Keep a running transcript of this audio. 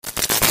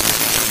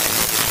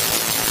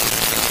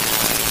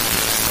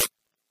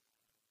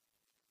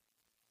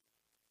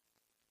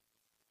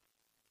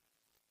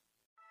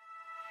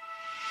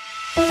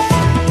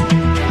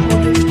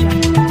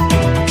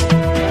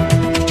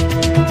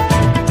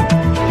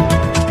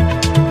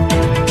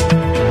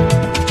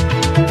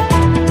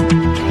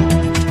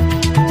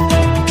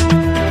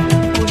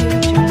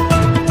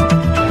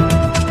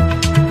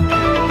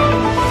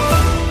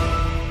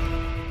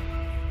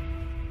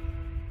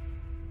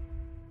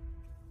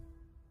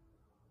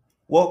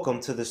Welcome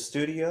to the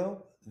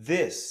studio.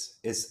 This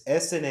is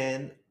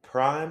SNN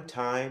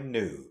Primetime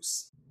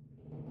News.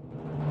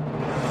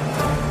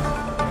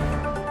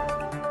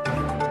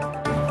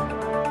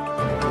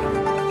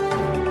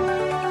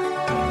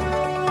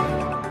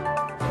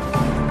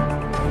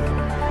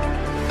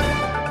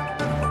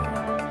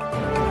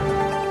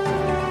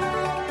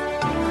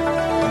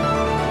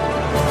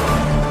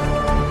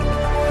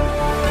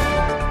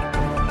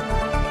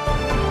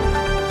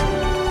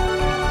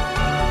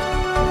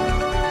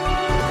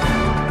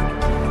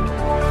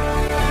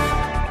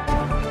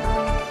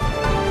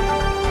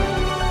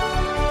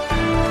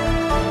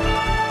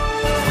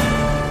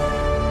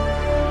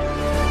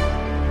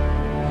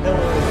 Hello,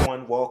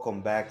 everyone.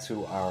 Welcome back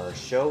to our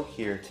show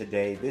here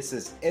today. This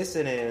is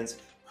SNN's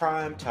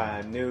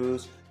Primetime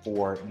News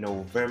for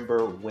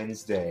November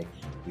Wednesday.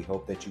 We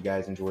hope that you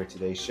guys enjoyed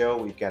today's show.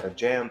 We've got a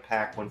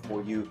jam-packed one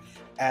for you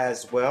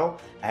as well.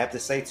 I have to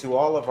say to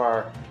all of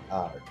our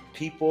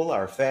people,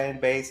 our fan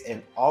base,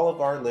 and all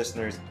of our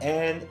listeners,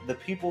 and the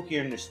people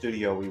here in the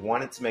studio, we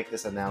wanted to make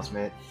this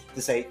announcement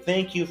to say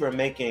thank you for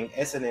making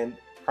SNN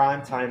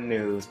Primetime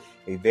News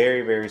a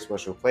very, very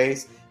special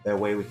place. That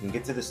way we can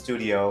get to the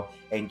studio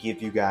and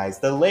give you guys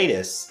the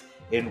latest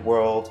in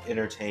world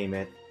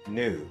entertainment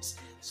news.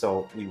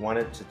 So we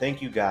wanted to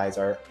thank you guys.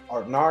 Our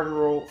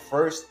inaugural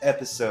first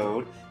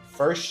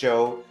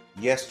show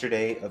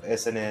yesterday of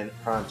SNN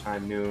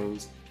Primetime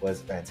News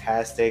was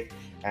fantastic.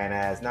 And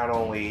as not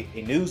only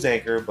a news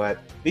anchor, but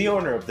the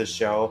owner of the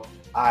show,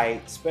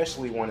 I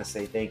especially want to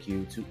say thank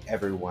you to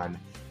everyone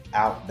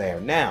out there.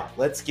 Now,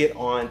 let's get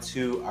on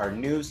to our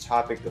news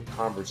topic of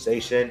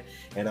conversation.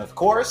 And of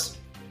course,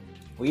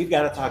 we've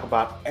got to talk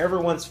about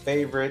everyone's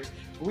favorite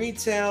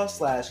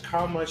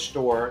retail/commerce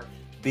store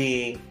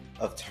being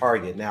of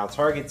Target. Now,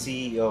 Target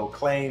CEO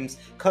claims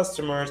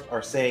customers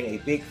are saying a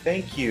big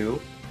thank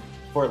you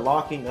for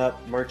locking up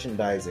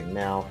merchandising.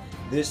 Now,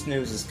 this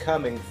news is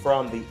coming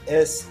from the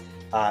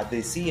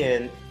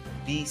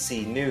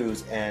CNBC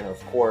News, and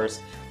of course,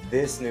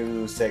 this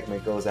news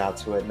segment goes out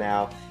to it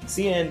now.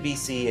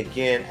 CNBC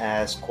again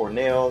asked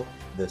Cornell,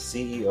 the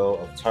CEO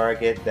of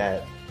Target,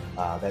 that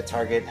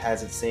Target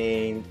hasn't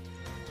seen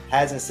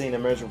a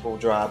measurable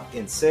drop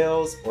in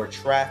sales or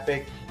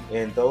traffic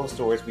in those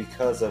stores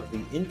because of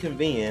the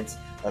inconvenience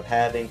of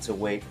having to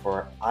wait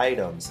for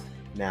items.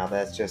 Now,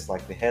 that's just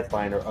like the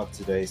headliner of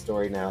today's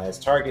story. Now, as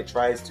Target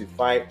tries to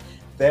fight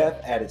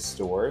theft at its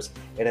stores,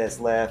 it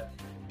has left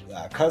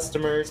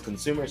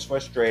consumers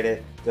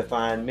frustrated to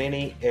find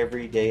many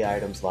everyday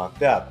items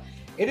locked up.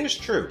 It is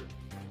true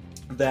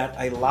that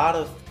a lot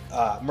of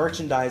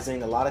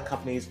merchandising, a lot of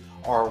companies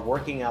are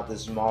working out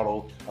this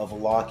model of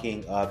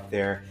locking up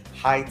their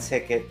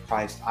high-ticket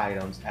priced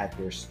items at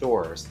their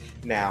stores.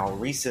 Now,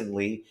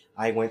 recently,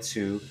 I went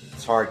to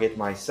Target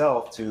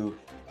myself to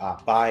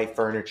buy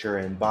furniture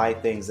and buy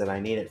things that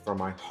I needed for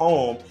my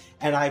home,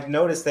 and I've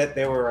noticed that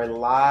there were a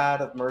lot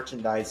of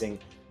merchandising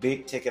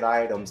big ticket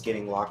items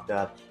getting locked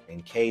up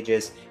in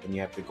cages, and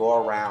you have to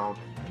go around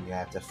and you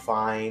have to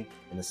find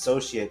an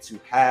associate to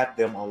have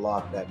them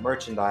unlock that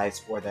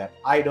merchandise or that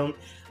item.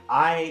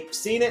 I've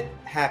seen it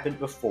happen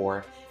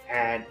before,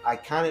 and I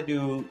kind of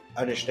do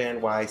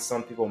understand why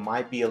some people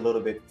might be a little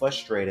bit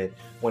frustrated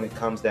when it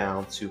comes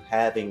down to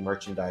having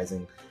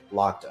merchandising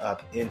locked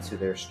up into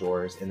their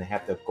stores, and they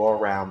have to go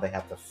around, they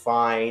have to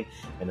find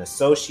an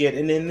associate,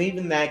 and then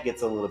even that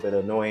gets a little bit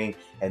annoying,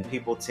 and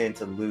people tend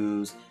to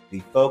lose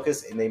the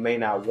focus, and they may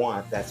not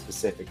want that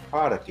specific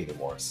product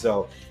anymore.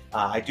 So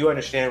I do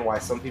understand why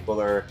some people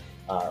are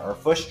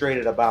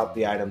frustrated about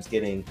the items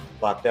getting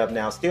locked up.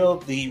 Now, still,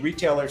 the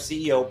retailer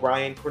CEO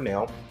Brian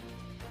Cornell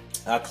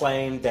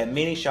claimed that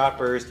many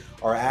shoppers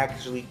are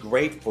actually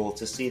grateful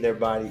to see their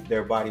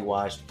body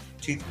wash,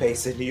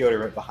 toothpaste, and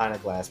deodorant behind a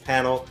glass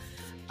panel.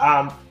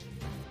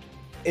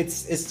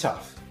 It's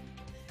tough.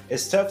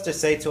 It's tough to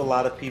say to a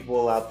lot of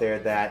people out there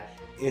that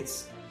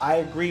I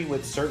agree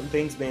with certain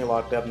things being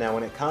locked up. Now,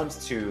 when it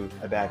comes to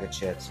a bag of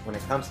chips, when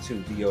it comes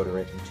to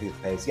deodorant and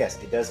toothpaste, yes,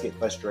 it does get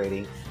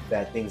frustrating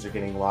that things are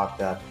getting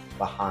locked up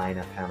behind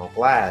a panel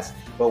glass.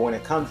 But when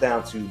it comes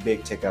down to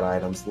big ticket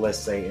items, let's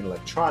say in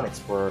electronics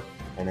for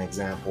an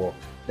example,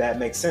 that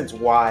makes sense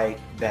why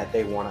that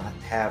they want to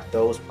have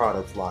those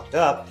products locked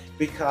up,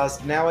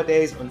 because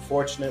nowadays,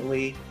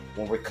 unfortunately,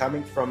 when we're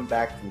coming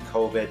back from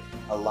COVID,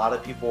 a lot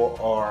of people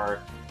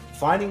are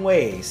finding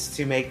ways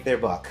to make their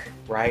buck,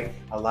 right?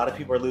 A lot of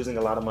people are losing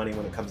a lot of money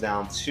when it comes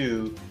down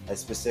to a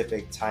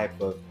specific type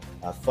of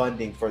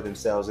funding for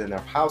themselves in their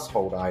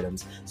household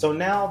items. So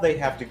now they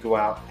have to go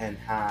out and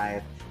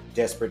have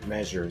desperate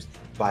measures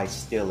by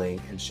stealing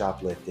and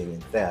shoplifting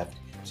and theft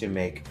to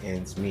make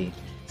ends meet.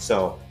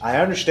 So I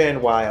understand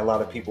why a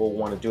lot of people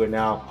want to do it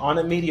now. On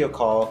a media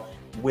call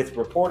with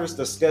reporters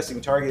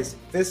discussing Target's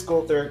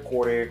fiscal third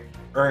quarter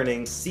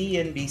earnings,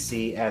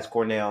 CNBC asked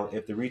Cornell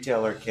if the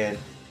retailer can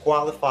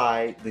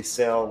qualify the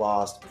sale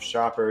lost of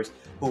shoppers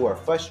who are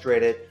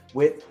frustrated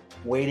with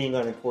waiting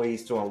on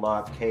employees to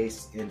unlock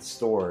case in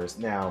stores.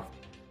 Now,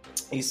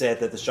 he said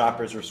that the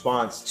shoppers'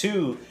 response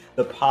to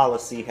the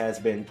policy has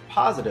been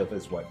positive,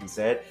 is what he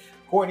said.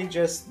 Courtney,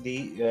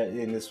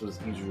 and this was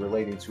he was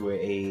relating to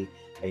a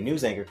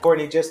news anchor.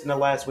 Courtney, just in the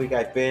last week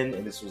I've been,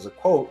 and this was a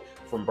quote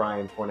from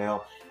Brian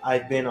Cornell,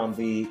 I've been on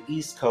the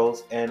East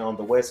Coast and on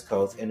the West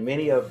Coast, and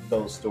many of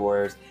those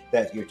stores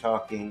that you're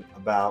talking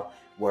about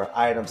where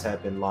items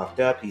have been locked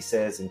up, he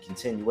says in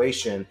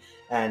continuation.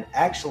 And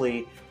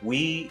actually,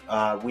 we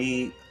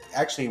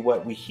actually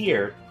what we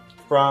hear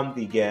from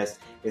the guest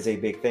is a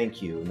big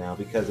thank you now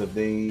because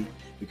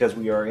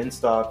we are in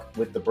stock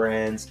with the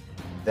brands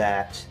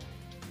that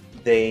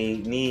they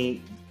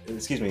need,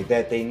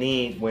 that they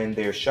need when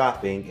they're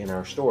shopping in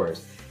our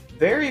stores.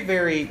 Very,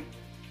 very.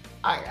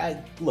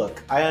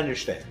 Look, I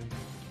understand.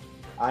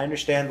 I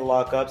understand the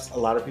lockups. A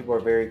lot of people are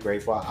very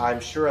grateful. I'm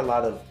sure a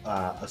lot of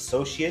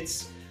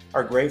associates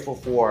are grateful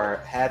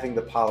for having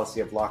the policy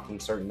of locking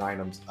certain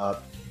items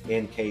up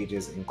in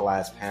cages and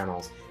glass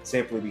panels,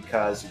 simply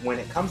because when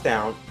it comes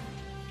down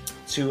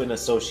to an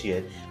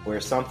associate where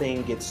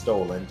something gets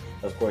stolen,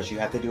 of course you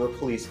have to do a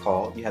police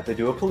call, you have to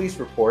do a police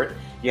report,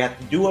 you have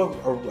to do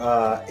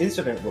a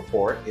incident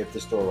report if the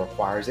store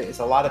requires it. It's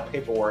a lot of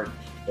paperwork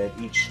that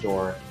each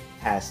store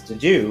has to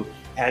do,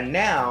 and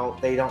now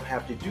they don't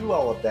have to do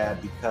all of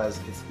that because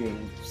it's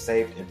being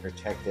safe and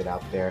protected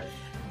out there.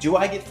 Do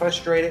I get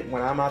frustrated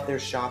when I'm out there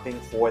shopping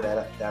for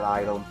that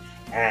item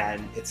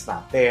and it's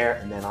not there,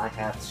 and then I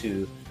have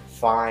to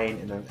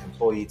find an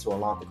employee to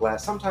unlock the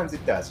glass? Sometimes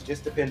it does. It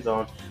just depends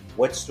on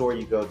what store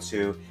you go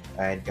to.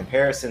 In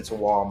comparison to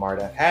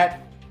Walmart, I've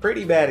had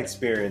pretty bad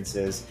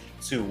experiences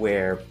to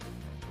where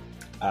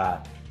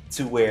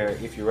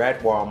if you're at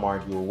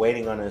Walmart, you're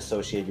waiting on an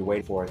associate, you're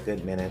waiting for a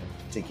good minute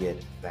to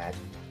get that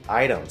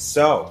item.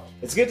 So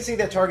it's good to see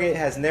that Target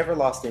has never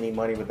lost any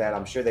money with that.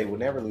 I'm sure they will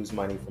never lose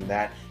money from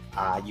that.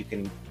 You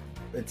can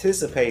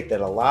anticipate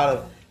that a lot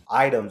of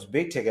items,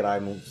 big ticket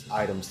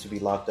items to be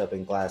locked up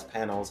in glass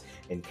panels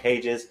and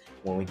cages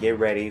when we get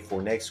ready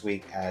for next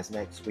week, as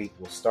next week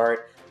will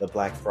start the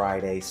Black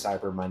Friday,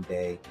 Cyber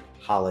Monday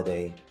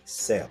holiday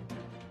sale.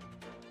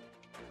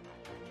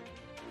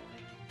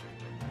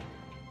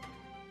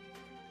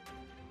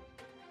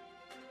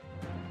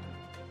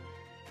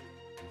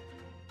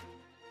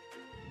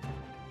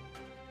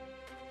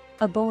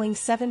 A Boeing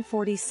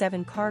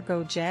 747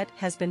 cargo jet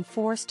has been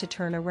forced to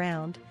turn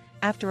around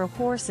after a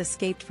horse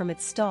escaped from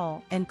its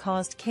stall and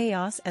caused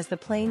chaos as the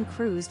plane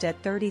cruised at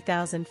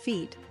 30,000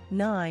 feet,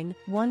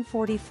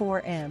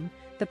 144 m.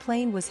 The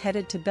plane was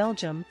headed to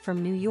Belgium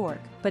from New York,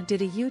 but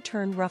did a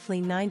U-turn roughly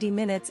 90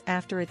 minutes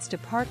after its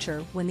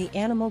departure when the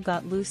animal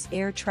got loose.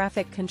 Air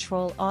traffic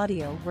control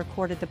audio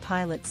recorded the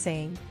pilot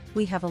saying,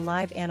 "We have a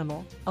live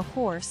animal, a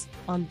horse,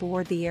 on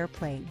board the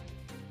airplane.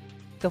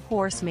 The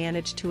horse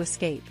managed to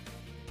escape.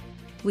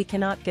 We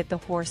cannot get the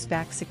horse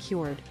back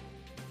secured."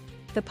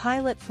 The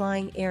pilot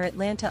flying Air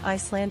Atlanta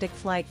Icelandic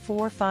Flight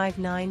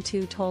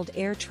 4592 told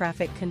air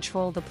traffic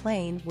control the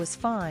plane was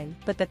fine,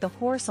 but that the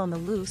horse on the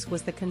loose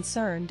was the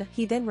concern.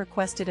 He then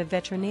requested a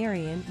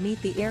veterinarian meet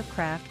the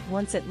aircraft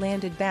once it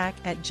landed back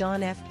at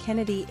John F.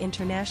 Kennedy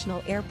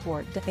International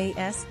Airport.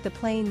 The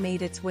plane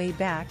made its way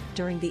back.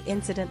 During the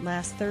incident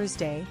last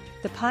Thursday,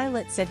 the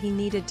pilot said he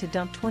needed to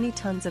dump 20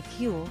 tons of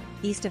fuel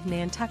east of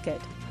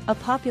Nantucket, a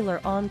popular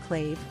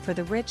enclave for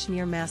the rich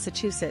near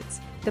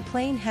Massachusetts. The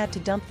plane had to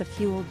dump the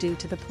fuel due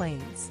to the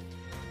plane's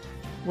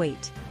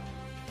weight.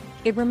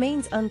 It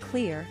remains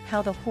unclear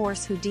how the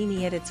horse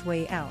Houdini'd its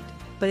way out,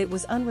 but it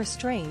was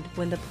unrestrained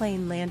when the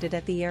plane landed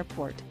at the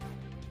airport.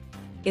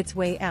 Its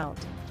way out,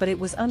 but it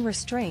was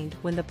unrestrained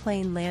when the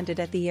plane landed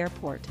at the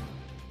airport.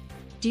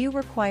 "Do you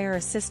require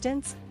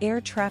assistance?" Air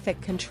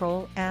traffic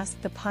control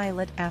asked the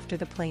pilot after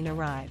the plane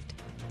arrived.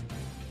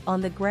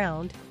 "On the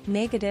ground,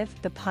 negative,"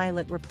 the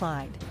pilot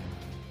replied.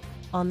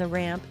 "On the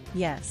ramp,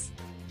 yes.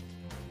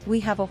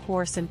 We have a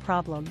horse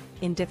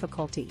in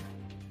difficulty."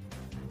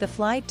 The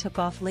flight took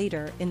off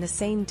later in the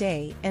same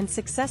day and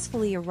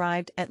successfully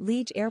arrived at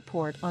Liege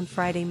Airport on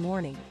Friday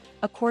morning.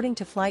 According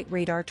to Flight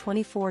Radar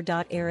 24.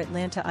 Air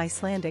Atlanta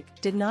Icelandic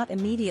did not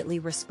immediately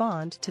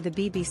respond to the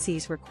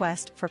BBC's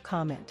request for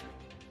comment.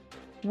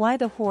 Why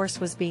the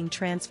horse was being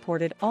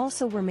transported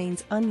also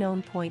remains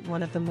unknown.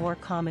 One of the more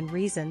common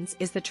reasons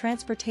is the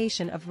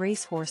transportation of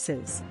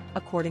racehorses,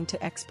 according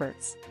to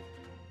experts.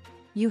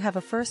 You have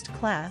a first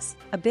class,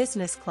 a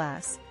business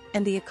class,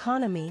 and the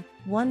economy,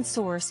 one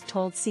source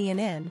told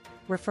CNN,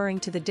 referring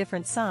to the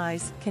different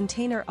size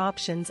container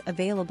options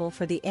available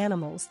for the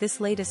animals. This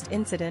latest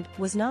incident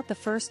was not the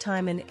first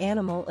time an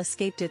animal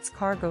escaped its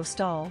cargo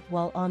stall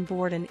while on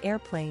board an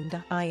airplane.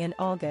 In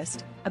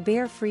August, a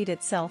bear freed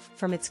itself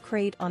from its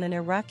crate on an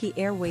Iraqi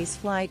Airways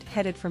flight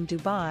headed from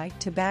Dubai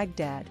to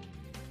Baghdad.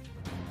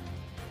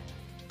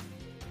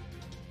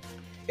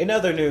 In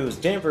other news,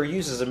 Denver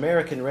uses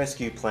American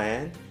Rescue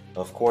Plan,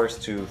 of course,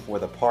 for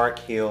the Park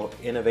Hill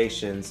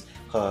Innovations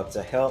Hub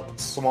to help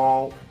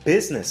small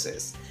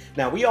businesses.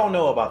 Now, we all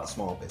know about the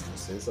small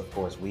businesses. Of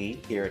course, we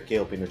here at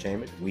Kelp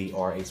Entertainment, we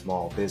are a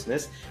small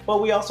business,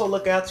 but we also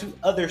look out to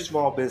other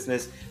small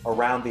business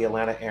around the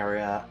Atlanta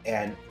area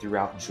and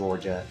throughout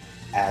Georgia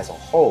as a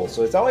whole.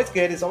 So it's always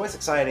good, it's always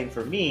exciting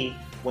for me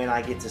when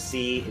I get to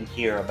see and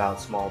hear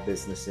about small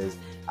businesses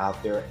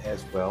out there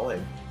as well.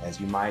 And as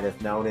you might have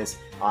noticed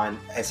on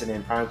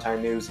SNN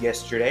Primetime News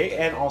yesterday,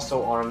 and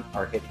also on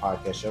our hit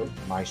podcast show,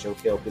 my show,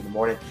 Kelp in the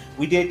Morning,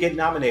 we did get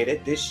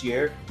nominated this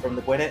year from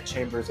the Gwinnett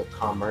Chambers of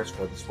Commerce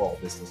for the Small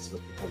Business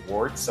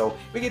Award. So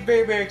we get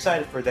very, very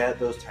excited for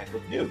those type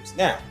of news.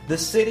 Now, the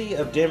city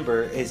of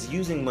Denver is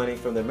using money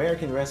from the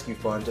American Rescue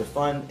Fund to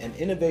fund an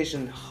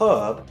innovation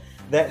hub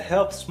that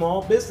helps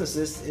small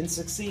businesses and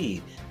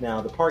succeed. Now,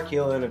 the Park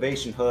Hill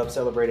Innovation Hub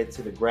celebrated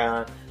to the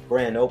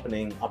grand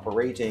opening,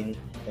 opening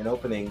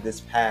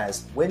this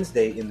past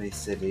Wednesday in the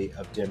city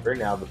of Denver.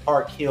 Now, the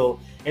Park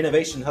Hill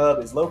Innovation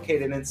Hub is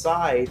located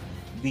inside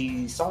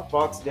the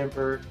Softbox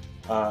Denver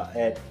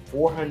at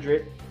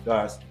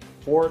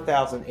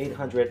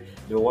 4,800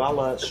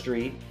 Dewala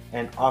Street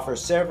and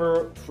offers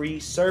several free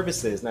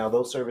services. Now,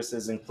 those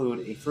services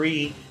include a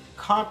free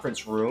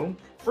conference room,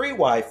 free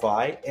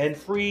Wi-Fi, and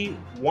free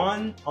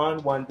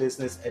one-on-one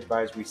business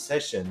advisory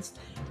sessions.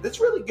 That's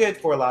really good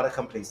for a lot of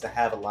companies to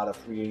have a lot of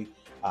free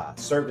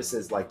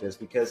services like this,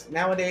 because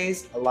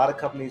nowadays a lot of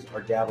companies are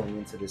dabbling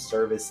into this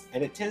service,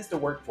 and it tends to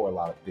work for a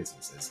lot of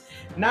businesses.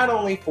 Not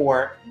only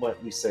for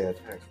what we say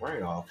tax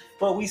write-off,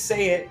 but we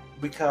say it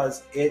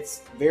because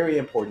it's very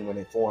important when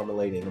it's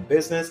formulating a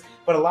business.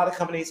 But a lot of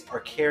companies are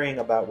caring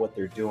about what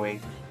they're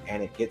doing,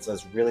 and it gets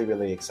us really,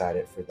 really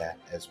excited for that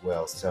as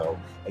well. So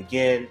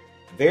again,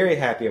 very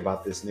happy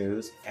about this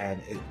news,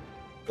 and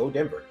go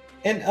Denver.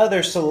 In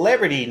other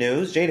celebrity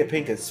news, Jada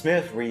Pinkett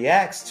Smith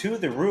reacts to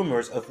the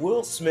rumors of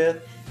Will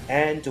Smith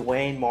and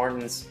Dwayne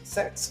Martin's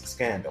sex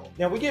scandal.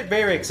 Now, we get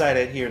very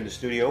excited here in the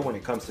studio when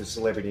it comes to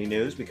celebrity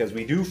news, because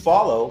we do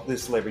follow the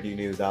celebrity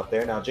news out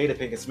there. Now, Jada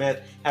Pinkett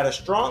Smith had a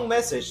strong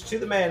message to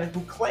the man who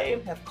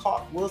claimed to have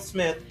caught Will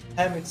Smith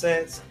having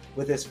sex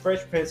with his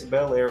Fresh Prince of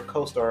Bel-Air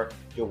co-star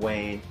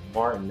Dwayne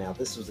Martin. Now,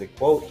 this was a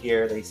quote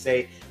here. They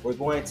say, "We're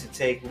going to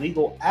take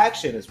legal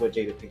action," is what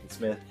Jada Pinkett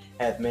Smith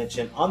had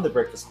mentioned on the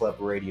Breakfast Club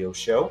radio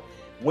show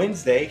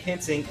Wednesday,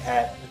 hinting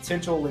at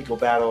potential legal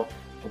battle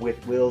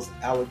with Will's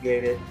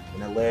alleged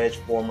and alleged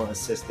former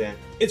assistant.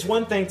 It's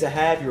one thing to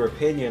have your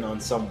opinion on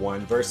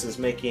someone versus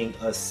making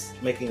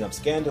up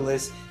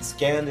scandalous,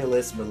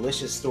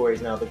 malicious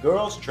stories. Now, the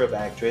Girls Trip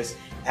actress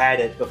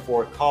added,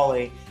 before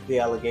calling the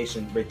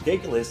allegation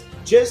ridiculous,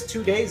 just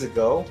 2 days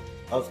ago,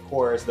 of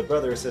course, the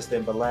brother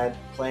assistant Balad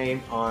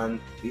claimed on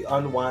the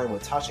Unwind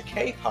with Tasha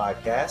K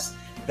podcast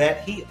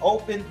that he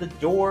opened the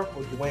door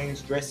for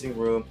Dwayne's dressing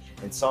room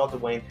and saw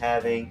Dwayne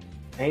having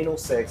anal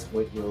sex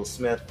with Will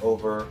Smith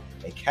over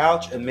a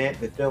couch amid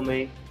the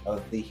filming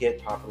of the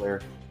hit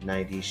popular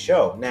 90s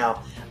show.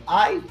 Now,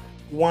 I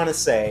want to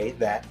say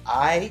that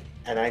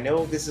and I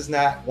know this is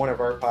not one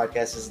of our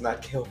podcasts, this is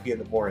not Kelp in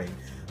the Morning,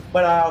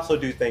 but I also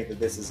do think that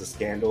this is a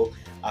scandal.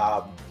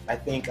 I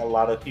think a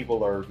lot of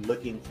people are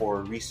looking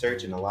for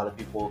research, and a lot of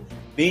people,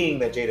 being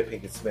that Jada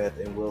Pinkett Smith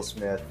and Will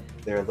Smith,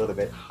 they're a little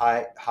bit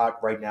hot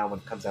right now when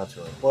it comes down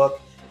to her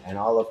book and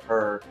all of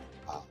her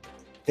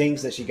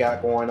things that she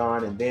got going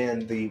on, and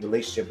then the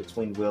relationship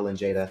between Will and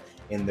Jada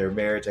in their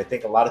marriage. I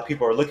think a lot of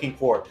people are looking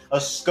for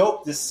a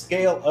scope to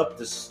scale up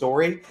the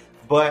story,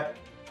 but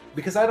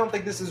because I don't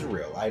think this is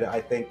real. I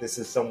think this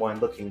is someone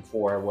looking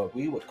for what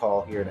we would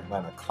call here in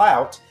Atlanta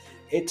clout.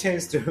 It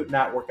tends to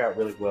not work out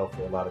really well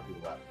for a lot of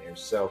people out there.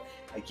 So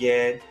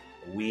again,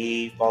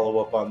 we follow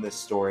up on this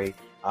story.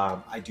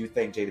 I do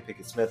think Jada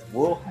Pinkett Smith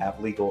will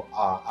have legal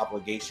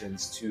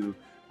obligations to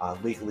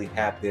legally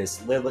have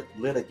this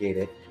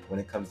litigated when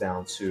it comes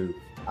down to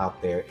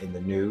out there in the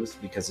news,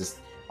 because it's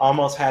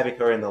almost having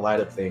her in the light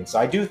of things. So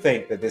I do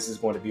think that this is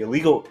going to be a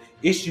legal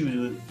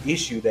issue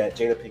that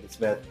Jada Pinkett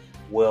Smith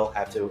will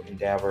have to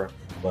endeavor,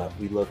 but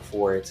we look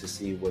forward to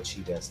see what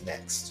she does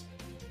next.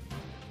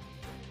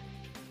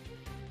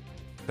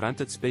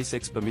 Granted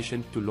SpaceX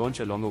permission to launch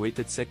a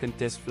long-awaited second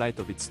test flight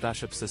of its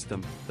Starship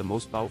system, the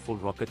most powerful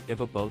rocket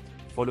ever built,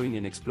 following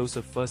an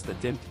explosive first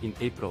attempt in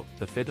April.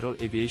 The Federal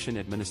Aviation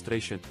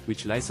Administration,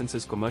 which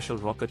licenses commercial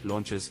rocket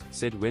launches,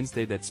 said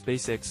Wednesday that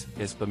SpaceX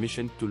has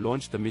permission to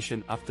launch the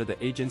mission after the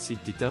agency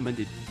determined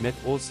it met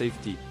all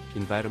safety,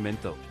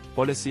 environmental,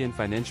 policy and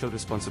financial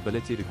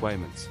responsibility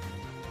requirements.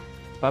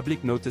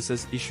 Public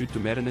notices issued to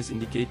mariners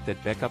indicate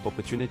that backup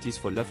opportunities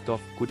for liftoff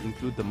could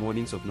include the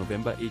mornings of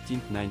November 18,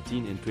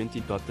 19 and 20.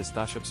 The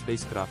Starship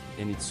spacecraft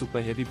and its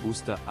Super Heavy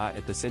booster are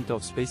at the center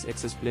of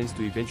SpaceX's plans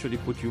to eventually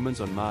put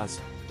humans on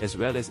Mars, as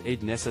well as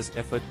aid NASA's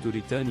effort to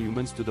return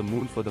humans to the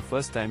moon for the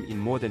first time in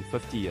more than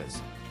 50 years.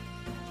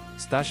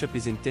 Starship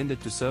is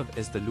intended to serve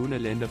as the lunar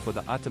lander for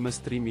the Artemis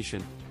 3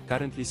 mission,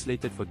 currently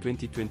slated for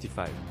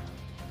 2025.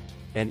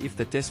 And if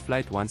the test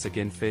flight once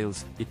again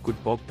fails, it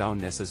could bog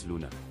down NASA's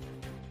lunar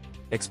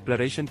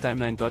exploration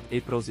timeline.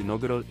 April's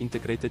inaugural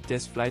integrated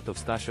test flight of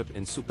Starship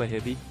and Super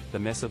Heavy, the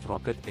massive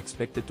rocket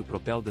expected to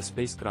propel the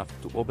spacecraft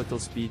to orbital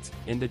speeds,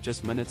 ended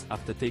just minutes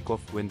after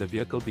takeoff when the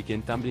vehicle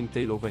began tumbling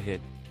tail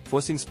overhead,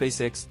 forcing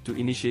SpaceX to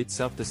initiate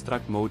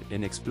self-destruct mode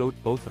and explode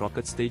both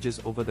rocket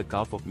stages over the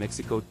Gulf of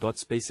Mexico.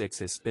 SpaceX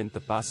has spent the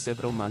past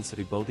several months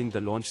rebuilding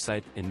the launch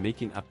site and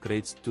making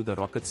upgrades to the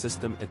rocket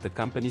system at the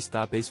company's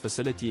Starbase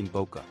facility in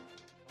Boca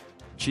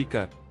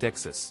Chica,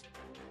 Texas.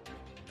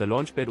 The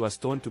launch pad was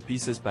torn to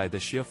pieces by the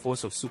sheer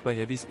force of Super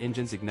Heavy's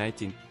engines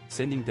igniting,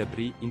 sending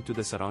debris into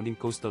the surrounding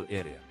coastal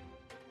area.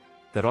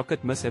 The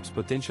rocket mishap's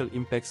potential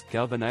impacts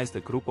galvanized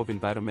a group of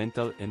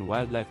environmental and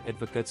wildlife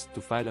advocates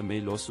to file a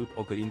May lawsuit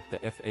against the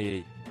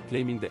FAA,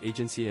 claiming the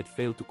agency had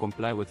failed to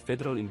comply with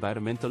federal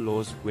environmental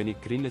laws when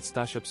it greenlit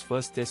Starship's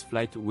first test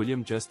flight.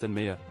 William Justin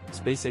Mayer,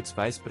 SpaceX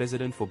Vice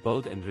President for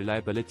Build and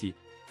Reliability,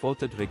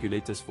 faulted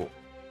regulators for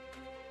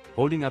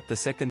holding up the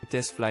second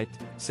test flight,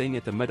 saying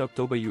at the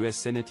mid-October U.S.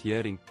 Senate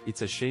hearing,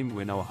 "It's a shame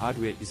when our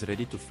hardware is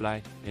ready to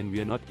fly, and we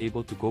are not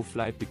able to go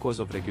fly because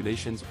of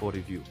regulations or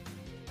review."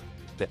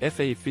 The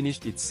FAA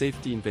finished its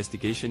safety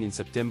investigation in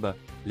September,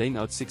 laying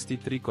out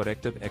 63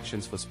 corrective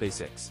actions for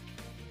SpaceX.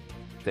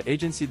 The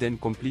agency then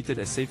completed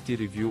a safety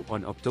review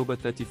on October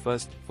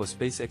 31st for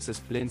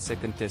SpaceX's planned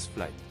second test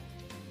flight.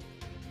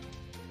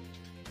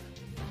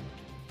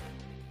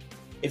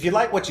 If you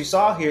like what you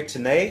saw here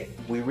today,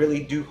 we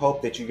really do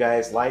hope that you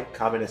guys like,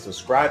 comment, and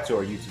subscribe to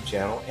our YouTube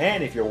channel.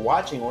 And if you're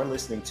watching or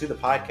listening to the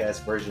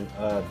podcast version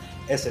of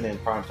SNN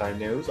Primetime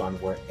News on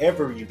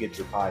wherever you get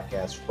your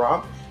podcast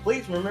from,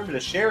 please remember to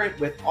share it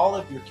with all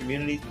of your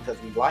communities,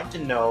 because we'd like to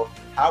know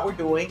how we're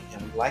doing,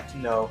 and we'd like to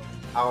know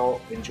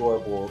how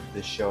enjoyable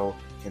this show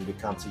can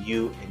become to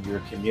you and your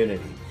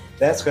community.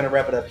 That's going to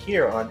wrap it up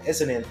here on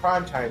SNN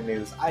Primetime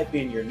News. I've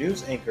been your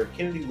news anchor,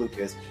 Kennedy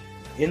Lucas,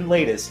 in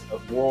latest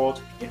of world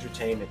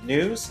entertainment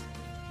news.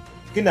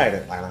 Good night,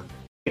 Atlanta.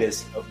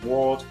 Latest of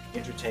world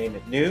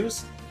entertainment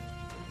news.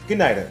 Good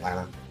night,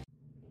 Atlanta.